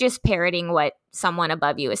 And you're just parroting what someone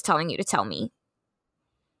above you is telling you to tell me.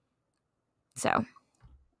 So.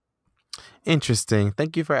 Interesting.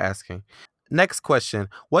 Thank you for asking. Next question.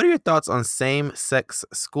 What are your thoughts on same-sex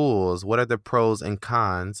schools? What are the pros and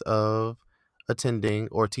cons of attending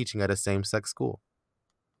or teaching at a same-sex school?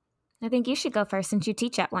 I think you should go first since you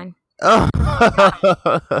teach at one. Oh.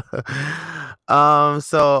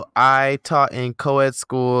 So I taught in co-ed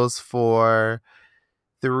schools for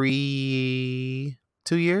 2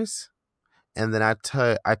 years, and then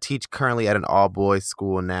I teach currently at an all-boys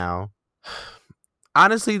school now.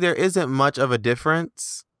 Honestly, there isn't much of a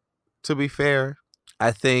difference, to be fair.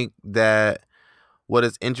 I think that what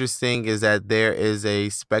is interesting is that there is a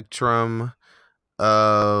spectrum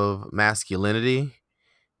of masculinity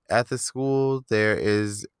at the school. There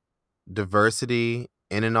is diversity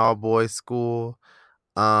in an all boys school.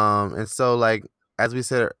 And so, like, as we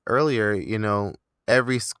said earlier,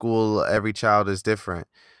 every school, every child is different.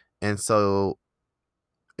 And so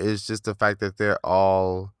it's just the fact that they're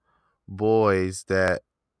all boys that,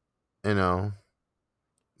 you know,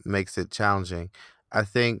 makes it challenging. I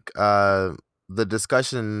think the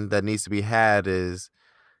discussion that needs to be had is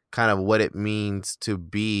kind of what it means to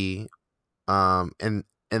be, and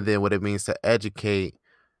then what it means to educate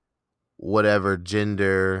whatever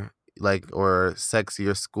gender like or sex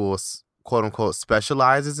your school quote unquote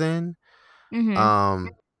specializes in. Mm-hmm.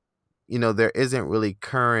 There isn't really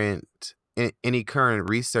any current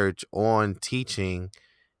research on teaching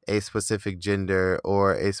a specific gender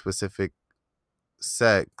or a specific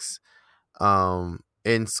sex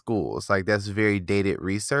in schools. Like, that's very dated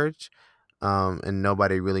research, and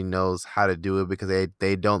nobody really knows how to do it because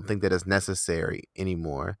they don't think that it's necessary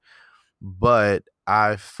anymore. But I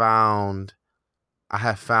have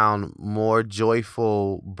found more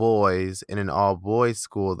joyful boys in an all boys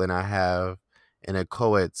school than I have in a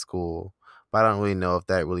co-ed school. But I don't really know if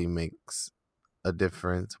that really makes a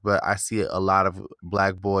difference. But I see a lot of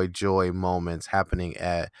black boy joy moments happening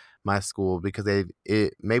at my school because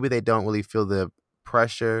maybe they don't really feel the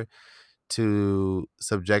pressure to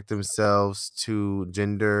subject themselves to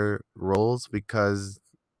gender roles because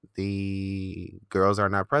the girls are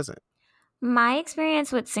not present. My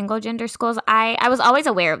experience with single gender schools, I was always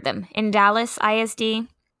aware of them. In Dallas ISD,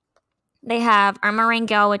 they have Irma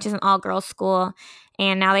Rangel, which is an all-girls school,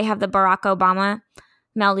 and now they have the Barack Obama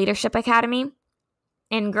Male Leadership Academy.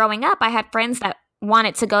 And growing up, I had friends that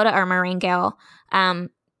wanted to go to Irma Rangel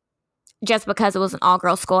just because it was an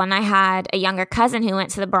all-girls school. And I had a younger cousin who went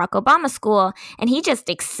to the Barack Obama school, and he just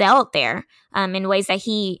excelled there in ways that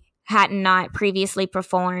he had not previously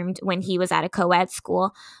performed when he was at a co-ed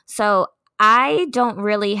school. So I don't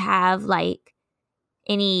really have like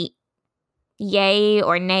any yay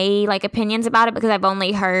or nay like opinions about it because I've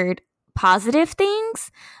only heard positive things.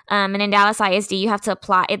 And in Dallas ISD, you have to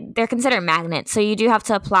apply. They're considered magnets, so you do have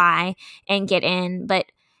to apply and get in. But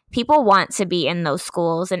people want to be in those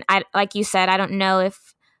schools, and I, like you said, I don't know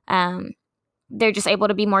if they're just able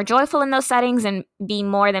to be more joyful in those settings and be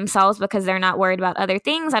more themselves because they're not worried about other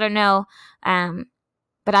things. I don't know,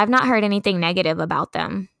 but I've not heard anything negative about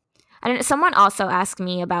them. I don't know, someone also asked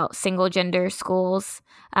me about single gender schools,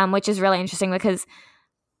 which is really interesting because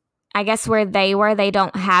I guess where they were, they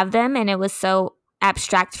don't have them, and it was so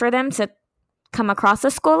abstract for them to come across a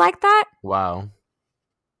school like that. Wow.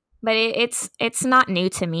 But it's not new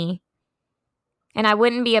to me, and I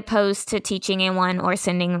wouldn't be opposed to teaching in one or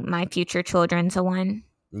sending my future children to one.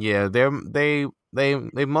 Yeah, they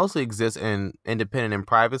mostly exist in independent and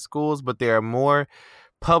private schools, but there are more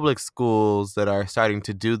public schools that are starting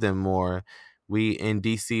to do them more. In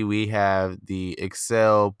DC, we have the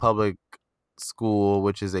Excel Public School,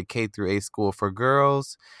 which is a K through 8 school for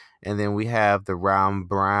girls, and then we have the Ron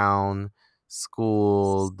Brown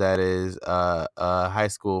School that is a high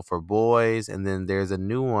school for boys, and then there's a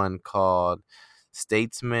new one called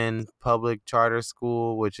Statesman Public Charter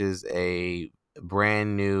School, which is a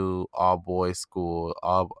brand new all boys school,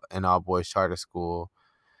 an all boys charter school.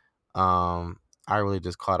 I really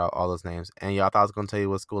just caught out all those names, and y'all thought I was gonna tell you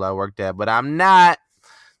what school I worked at, but I'm not.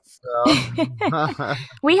 So.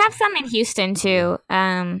 We have some in Houston too,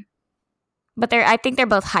 but I think they're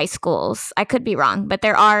both high schools. I could be wrong, but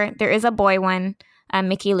there is a boy one,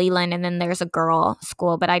 Mickey Leland, and then there's a girl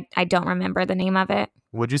school, but I don't remember the name of it.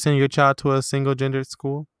 Would you send your child to a single gender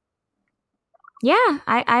school? Yeah,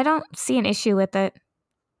 I don't see an issue with it.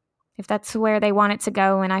 If that's where they want it to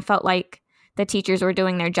go, and I felt like the teachers were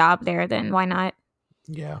doing their job there, then why not?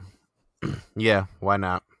 Yeah. Yeah, why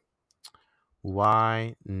not?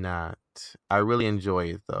 Why not? I really enjoy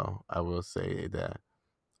it, though. I will say that.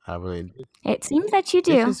 It seems that you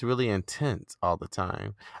do. It's just really intense all the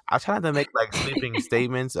time. I try not to make like sweeping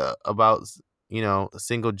statements about,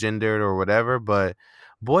 single gendered or whatever, but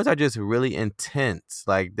boys are just really intense.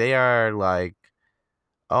 Like, they are like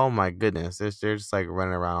oh my goodness, they're just like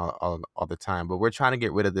running around all the time. But we're trying to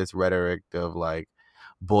get rid of this rhetoric of like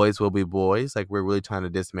boys will be boys. Like we're really trying to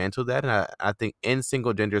dismantle that. And I think in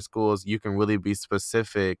single gender schools, you can really be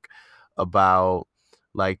specific about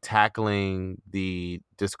like tackling the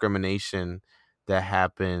discrimination that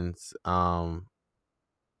happens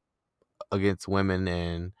against women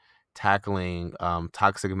and tackling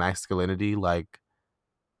toxic masculinity, like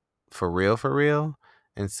for real, for real.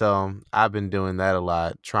 And so I've been doing that a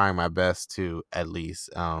lot, trying my best to at least,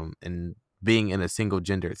 and being in a single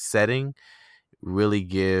gender setting really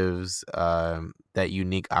gives that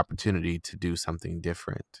unique opportunity to do something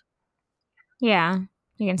different. Yeah,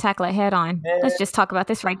 you can tackle it head on. Let's just talk about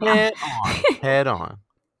this right now. Head on. Head on.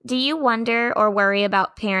 Do you wonder or worry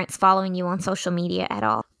about parents following you on social media at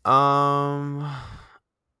all?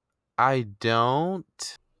 I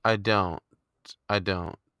don't.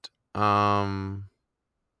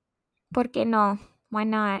 ¿Por qué no? Why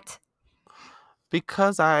not?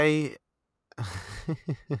 Because I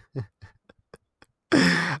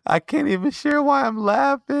can't even share why I'm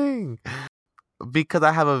laughing. Because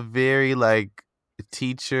I have a very like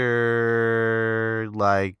teacher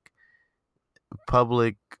like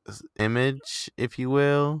public image, if you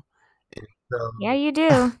will. And so, Yeah, you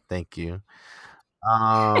do. thank you.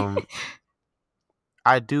 I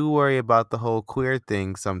do worry about the whole queer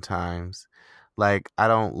thing sometimes. Like I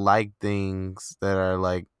don't like things that are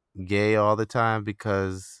like gay all the time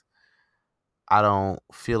because I don't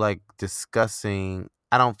feel like discussing.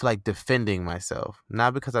 I don't feel like defending myself.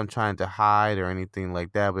 Not because I'm trying to hide or anything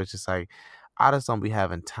like that, but it's just like I just don't be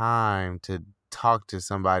having time to talk to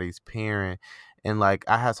somebody's parent. And like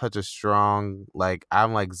I have such a strong like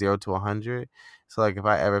I'm like 0 to 100. So like if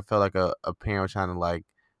I ever felt like a parent was trying to like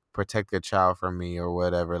protect a child from me or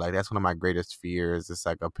whatever, like that's one of my greatest fears. It's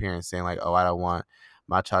like a parent saying like, oh, I don't want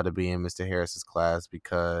my child to be in Mr. Harris's class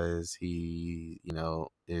because he,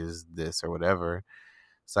 is this or whatever.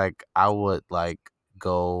 It's like I would like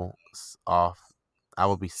go off. I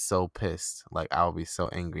would be so pissed. Like I would be so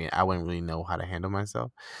angry and I wouldn't really know how to handle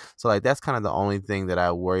myself. So like that's kind of the only thing that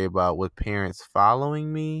I worry about with parents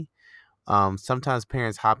following me. Sometimes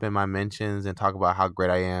parents hop in my mentions and talk about how great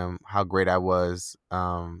I am, how great I was,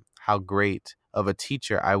 how great of a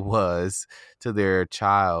teacher I was to their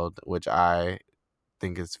child, which I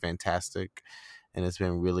think is fantastic, and it's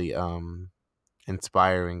been really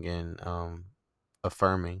inspiring and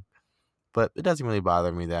affirming. But it doesn't really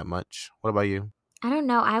bother me that much. What about you? I don't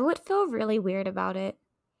know. I would feel really weird about it.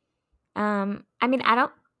 I mean, I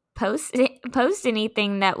don't post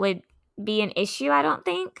anything that would be an issue, I don't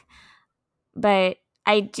think. But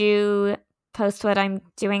I do post what I'm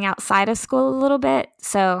doing outside of school a little bit.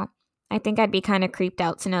 So I think I'd be kind of creeped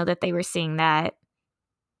out to know that they were seeing that.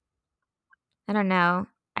 I don't know.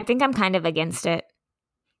 I think I'm kind of against it.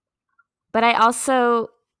 But I don't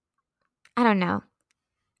know.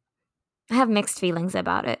 I have mixed feelings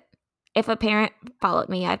about it. If a parent followed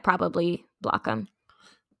me, I'd probably block them.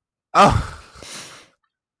 Oh.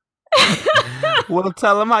 Well,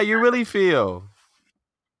 tell them how you really feel.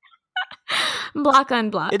 Block,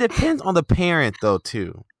 unblock. It depends on the parent, though,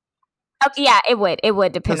 too. Okay, yeah, it would. It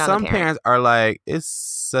would depend on Some the parent. parents are like,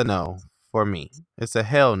 it's a no for me. It's a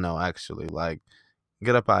hell no, actually. Like,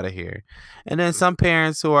 get up out of here. And then some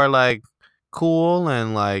parents who are like cool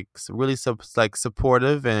and like really like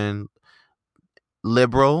supportive and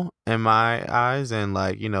liberal in my eyes, and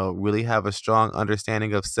like really have a strong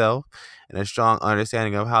understanding of self and a strong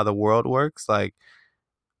understanding of how the world works. Like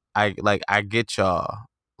I get y'all.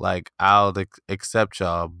 Like I'll accept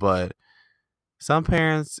y'all, but some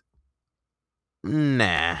parents,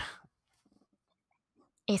 nah.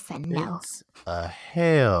 It's a no. It's a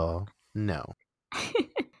hell no.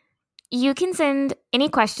 You can send any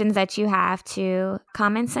questions that you have to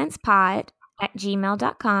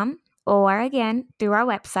commonsensepod@gmail.com or again through our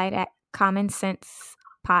website at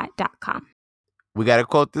commonsensepod.com. We got a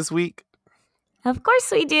quote this week? Of course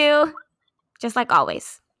we do. Just like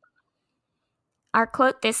always. Our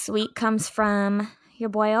quote this week comes from your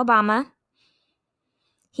boy Obama.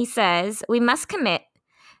 He says, "We must commit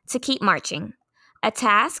to keep marching, a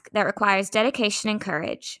task that requires dedication and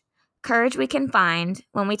courage. Courage we can find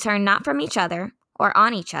when we turn not from each other or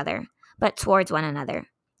on each other, but towards one another.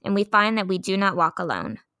 And we find that we do not walk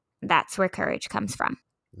alone. That's where courage comes from."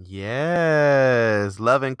 Yes,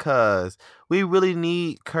 love and cuz. We really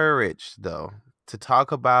need courage, though, to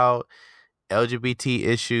talk about LGBT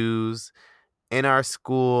issues in our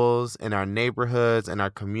schools, in our neighborhoods, in our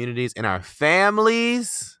communities, in our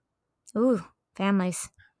families. Ooh, families.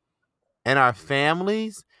 In our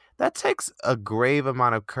families, that takes a grave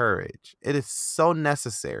amount of courage. It is so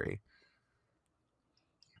necessary.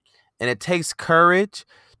 And it takes courage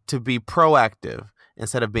to be proactive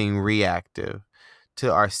instead of being reactive.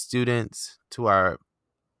 To our students, to our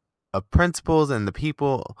principals and the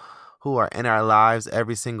people who are in our lives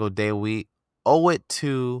every single day, we owe it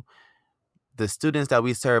to the students that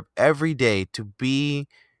we serve every day to be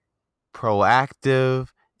proactive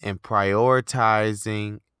and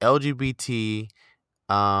prioritizing LGBT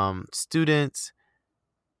students,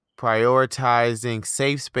 prioritizing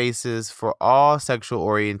safe spaces for all sexual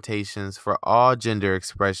orientations, for all gender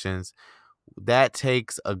expressions. That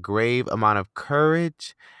takes a grave amount of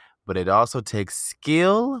courage, but it also takes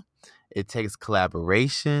skill. It takes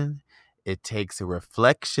collaboration. It takes a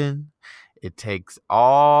reflection. It takes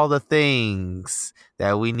all the things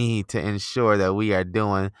that we need to ensure that we are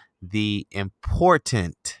doing the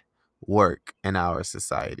important work in our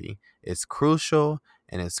society. It's crucial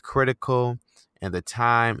and it's critical, and the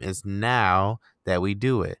time is now that we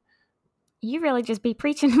do it. You really just be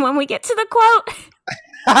preaching when we get to the quote.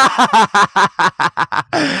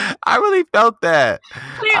 I really felt that.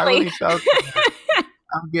 Clearly. I really felt that.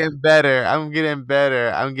 I'm getting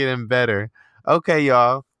better. Okay,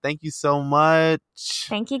 y'all. Thank you so much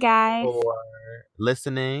Thank you, guys. for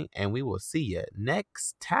listening, and we will see you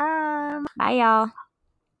next time. Bye, y'all.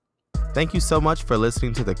 Thank you so much for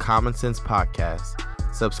listening to the Common Sense Podcast.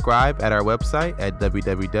 Subscribe at our website at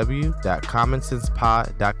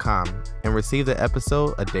www.commonsensepod.com and receive the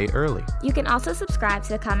episode a day early. You can also subscribe to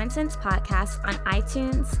the Common Sense Podcast on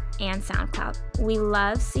iTunes and SoundCloud. We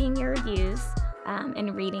love seeing your reviews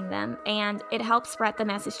and reading them, and it helps spread the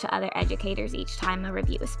message to other educators each time a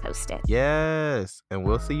review is posted. Yes, and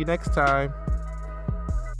we'll see you next time.